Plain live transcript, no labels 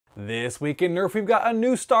This week in Nerf, we've got a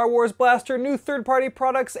new Star Wars blaster, new third-party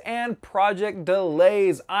products, and project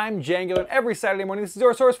delays. I'm Jangular, and every Saturday morning, this is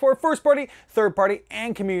our source for first-party, third-party,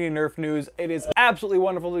 and community Nerf news. It is absolutely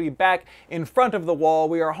wonderful to be back in front of the wall.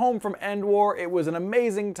 We are home from End War. It was an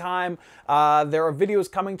amazing time. There are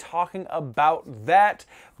videos coming talking about that.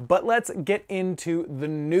 But let's get into the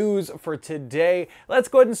news for today. Let's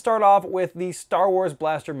go ahead and start off with the Star Wars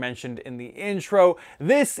blaster mentioned in the intro.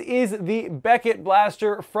 This is the Beckett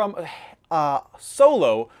blaster from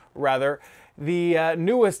Solo, the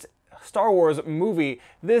newest Star Wars movie.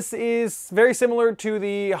 This is very similar to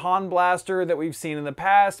the Han blaster that we've seen in the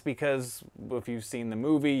past, because if you've seen the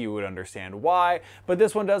movie, you would understand why. But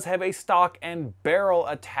this one does have a stock and barrel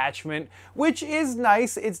attachment, which is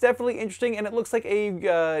nice. It's definitely interesting, and it looks like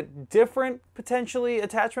a different, potentially,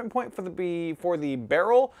 attachment point for the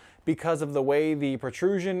barrel, because of the way the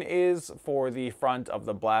protrusion is for the front of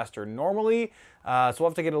the blaster normally. So we'll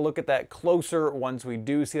have to get a look at that closer once we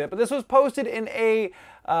do see that. But this was posted in a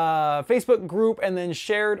Facebook group and then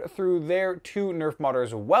shared through there to Nerf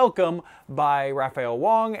Modders Welcome by Raphael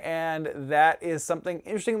Wong, and that is something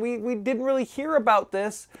interesting. We didn't really hear about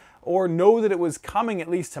this or know that it was coming, at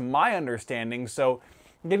least to my understanding, so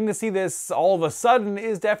getting to see this all of a sudden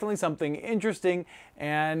is definitely something interesting.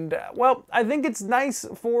 And, well, I think it's nice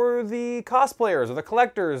for the cosplayers or the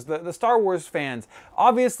collectors, the Star Wars fans.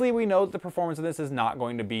 Obviously, we know that the performance of this is not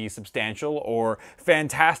going to be substantial or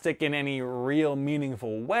fantastic in any real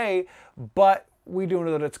meaningful way, but we do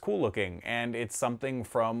know that it's cool looking, and it's something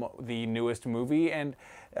from the newest movie, and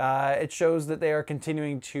it shows that they are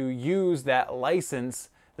continuing to use that license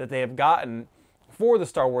that they have gotten for the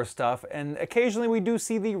Star Wars stuff, and occasionally we do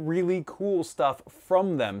see the really cool stuff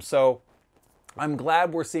from them. So I'm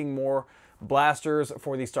glad we're seeing more blasters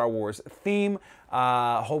for the Star Wars theme.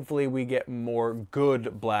 Hopefully we get more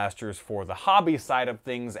good blasters for the hobby side of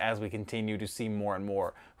things as we continue to see more and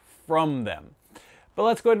more from them. But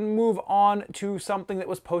let's go ahead and move on to something that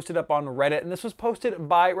was posted up on Reddit, and this was posted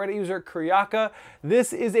by Reddit user Kuriaka.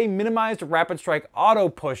 This is a minimized rapid strike auto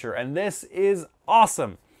pusher, and this is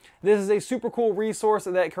awesome. This is a super cool resource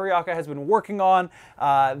that Kuriaka has been working on.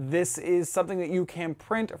 This is something that you can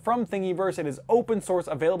print from Thingiverse. It is open source,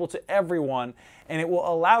 available to everyone, and it will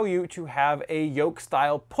allow you to have a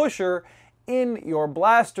yoke-style pusher in your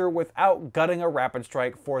blaster without gutting a rapid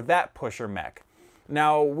strike for that pusher mech.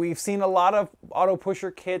 Now, we've seen a lot of auto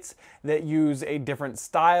pusher kits that use a different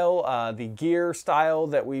style, the gear style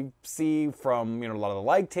that we see from a lot of the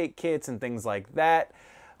like take kits and things like that.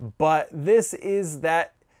 But this is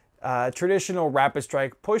that traditional rapid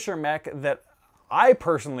strike pusher mech that I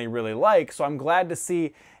personally really like, so I'm glad to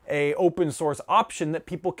see a open source option that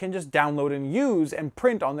people can just download and use and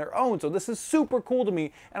print on their own. So this is super cool to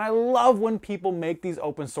me, and I love when people make these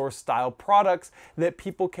open source style products that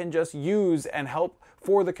people can just use and help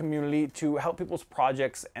for the community to help people's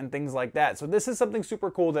projects and things like that. So this is something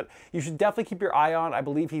super cool that you should definitely keep your eye on. I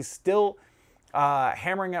believe he's still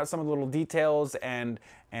hammering out some of the little details and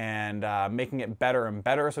making it better and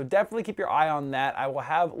better. So definitely keep your eye on that. I will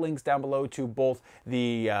have links down below to both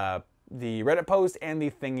the Reddit post and the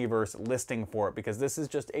Thingiverse listing for it, because this is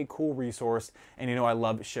just a cool resource, and I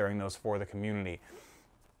love sharing those for the community.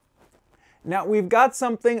 Now we've got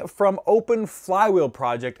something from Open Flywheel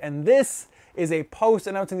Project, and this is a post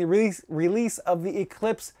announcing the release of the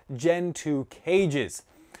Eclipse Gen 2 cages.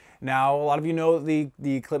 Now, a lot of you know the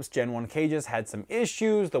Eclipse Gen 1 cages had some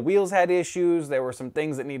issues, the wheels had issues, there were some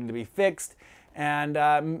things that needed to be fixed,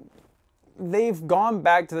 and they've gone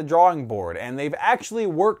back to the drawing board, and they've actually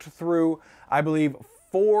worked through, I believe,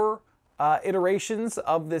 4 iterations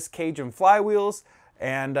of this cage and flywheels,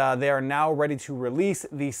 and they are now ready to release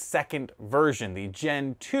the second version, the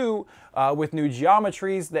Gen 2, with new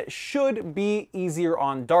geometries that should be easier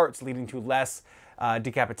on darts, leading to less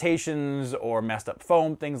decapitations or messed up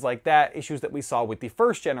foam, things like that, issues that we saw with the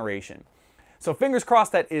first generation. So fingers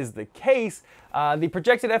crossed that is the case. The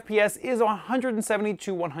projected FPS is 170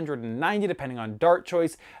 to 190 depending on dart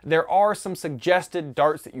choice. There are some suggested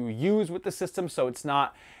darts that you use with the system, so it's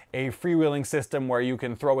not a freewheeling system where you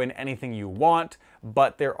can throw in anything you want,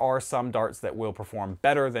 but there are some darts that will perform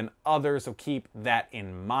better than others, so keep that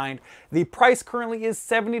in mind. The price currently is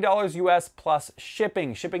 $70 US plus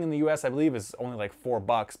shipping. Shipping in the US, I believe, is only like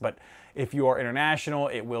 $4, but if you are international,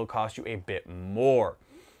 it will cost you a bit more.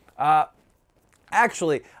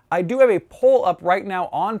 Actually, I do have a poll up right now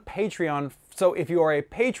on Patreon. So if you are a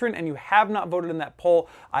patron and you have not voted in that poll,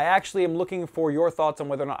 I actually am looking for your thoughts on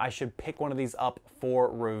whether or not I should pick one of these up for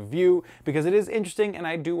review, because it is interesting and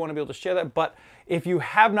I do want to be able to share that. But if you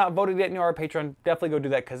have not voted yet and you are a patron, definitely go do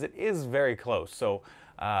that, because it is very close. So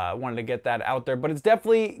Wanted to get that out there, but it's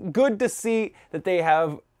definitely good to see that they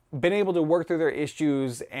have been able to work through their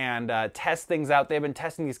issues and test things out. They've been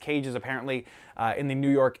testing these cages apparently in the New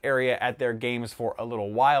York area at their games for a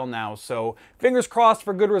little while now. So fingers crossed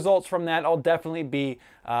for good results from that. I'll definitely be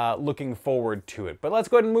looking forward to it. But let's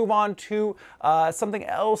go ahead and move on to something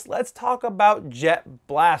else. Let's talk about jet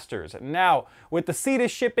blasters. Now, with the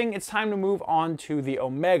Cetus shipping, it's time to move on to the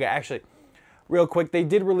Omega. Actually, real quick, they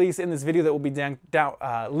did release in this video that will be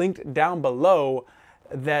linked down below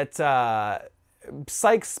that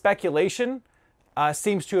Sykes speculation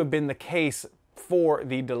seems to have been the case for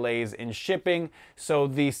the delays in shipping. So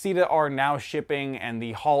the CETA are now shipping and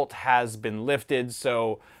the halt has been lifted.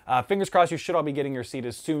 So fingers crossed, you should all be getting your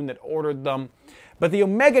CETAs soon that ordered them. But the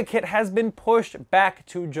Omega kit has been pushed back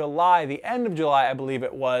to July, the end of July, I believe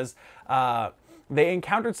it was. They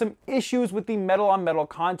encountered some issues with the metal-on-metal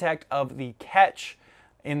contact of the catch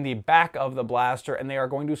in the back of the blaster, and they are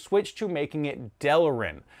going to switch to making it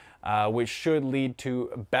Delrin. Which should lead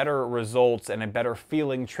to better results and a better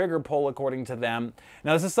feeling trigger pull, according to them.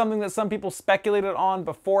 Now, this is something that some people speculated on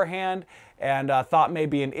beforehand and thought may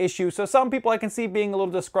be an issue. So some people I can see being a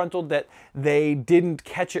little disgruntled that they didn't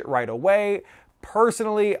catch it right away.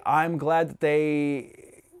 Personally, I'm glad that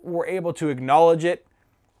they were able to acknowledge it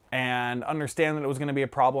and understand that it was going to be a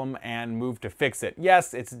problem and move to fix it.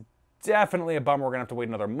 Yes, it's definitely a bummer. We're going to have to wait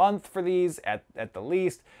another month for these at the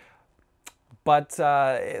least. But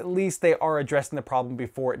at least they are addressing the problem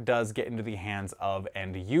before it does get into the hands of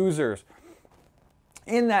end users.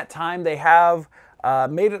 In that time, they have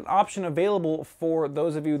made an option available for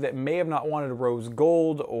those of you that may have not wanted rose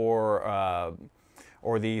gold or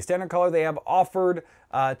the standard color. They have offered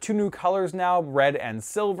 2 new colors now, red and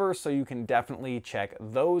silver, so you can definitely check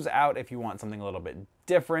those out if you want something a little bit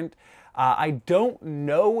different. I don't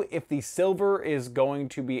know if the silver is going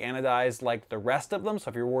to be anodized like the rest of them, so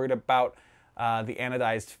if you're worried about the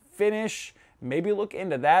anodized finish, maybe look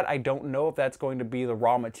into that. I don't know if that's going to be the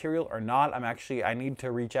raw material or not. I need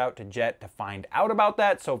to reach out to Jet to find out about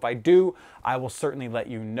that. So if I do, I will certainly let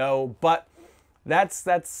you know. But that's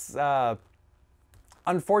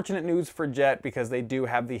unfortunate news for Jet because they do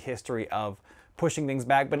have the history of pushing things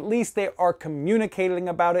back. But at least they are communicating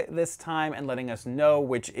about it this time and letting us know,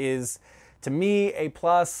 which is, to me, a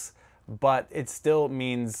plus, but it still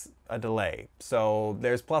means a delay. So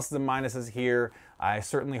there's pluses and minuses here. I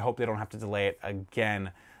certainly hope they don't have to delay it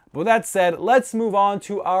again. But with that said, let's move on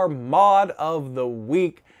to our mod of the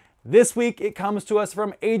week. This week it comes to us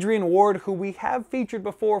from Adrian Ward, who we have featured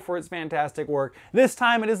before for its fantastic work. This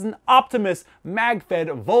time it is an Optimus mag-fed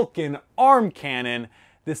Vulcan arm cannon.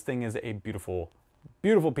 This thing is a beautiful,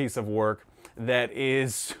 beautiful piece of work that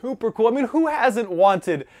is super cool. I mean, who hasn't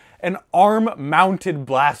wanted an arm-mounted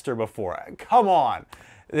blaster before? Come on.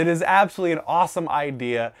 It is absolutely an awesome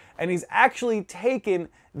idea, and he's actually taken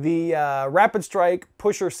the Rapid Strike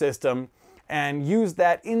pusher system and used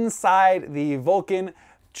that inside the Vulcan,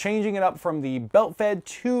 changing it up from the belt-fed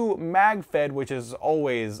to mag-fed, which is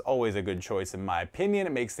always a good choice in my opinion.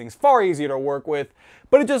 It makes things far easier to work with,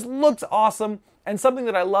 but it just looks awesome. And something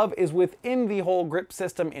that I love is within the whole grip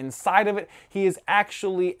system inside of it, he has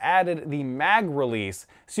actually added the mag release.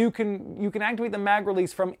 So you can activate the mag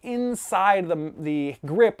release from inside the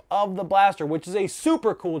grip of the blaster, which is a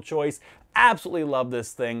super cool choice. Absolutely love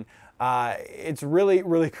this thing. It's really,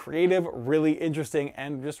 really creative, really interesting,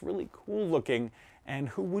 and just really cool looking. And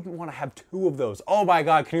who wouldn't want to have 2 of those? Oh my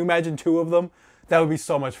God, can you imagine 2 of them? That would be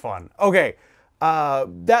so much fun. Okay.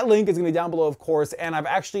 That link is going to be down below, of course, and I've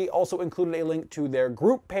actually also included a link to their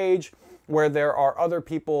group page where there are other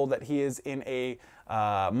people that he is in a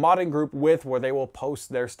modding group with where they will post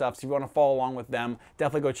their stuff. So if you want to follow along with them,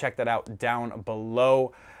 definitely go check that out down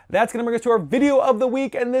below. That's going to bring us to our video of the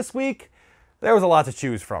week, and this week, there was a lot to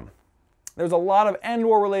choose from. There's a lot of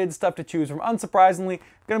End-War related stuff to choose from. Unsurprisingly,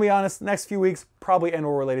 gonna be honest, next few weeks, probably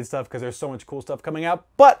End-War related stuff because there's so much cool stuff coming out.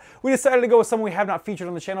 But we decided to go with someone we have not featured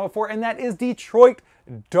on the channel before, and that is Detroit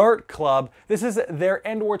Dart Club. This is their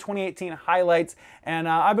End-War 2018 highlights, and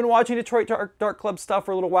I've been watching Detroit Dart Club stuff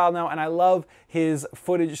for a little while now, and I love his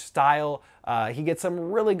footage style. He gets some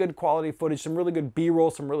really good quality footage, some really good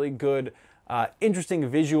B-roll, some really good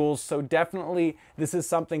interesting visuals, so definitely this is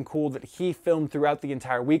something cool that he filmed throughout the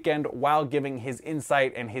entire weekend while giving his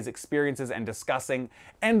insight and his experiences and discussing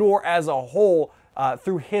End-War as a whole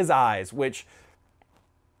through his eyes, which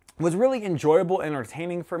was really enjoyable and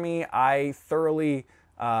entertaining for me. I thoroughly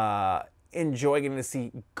enjoy getting to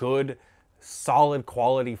see good solid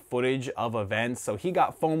quality footage of events. So he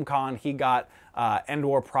got FoamCon, he got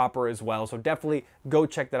Endor proper as well. So definitely go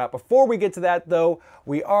check that out. Before we get to that though,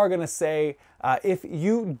 we are gonna say, if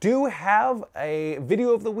you do have a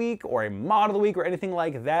video of the week or a mod of the week or anything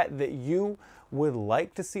like that that you would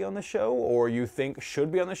like to see on the show or you think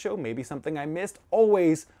should be on the show, maybe something I missed,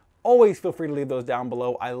 always feel free to leave those down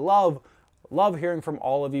below. I love hearing from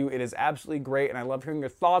all of you. It is absolutely great, and I love hearing your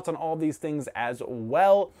thoughts on all these things as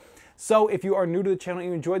well. So if you are new to the channel and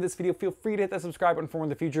you enjoyed this video, feel free to hit that subscribe button for more in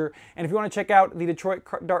the future. And if you want to check out the Detroit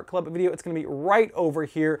Dart Club video, it's going to be right over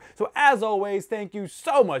here. So as always, thank you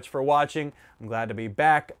so much for watching. I'm glad to be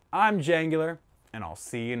back. I'm Jangular, and I'll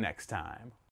see you next time.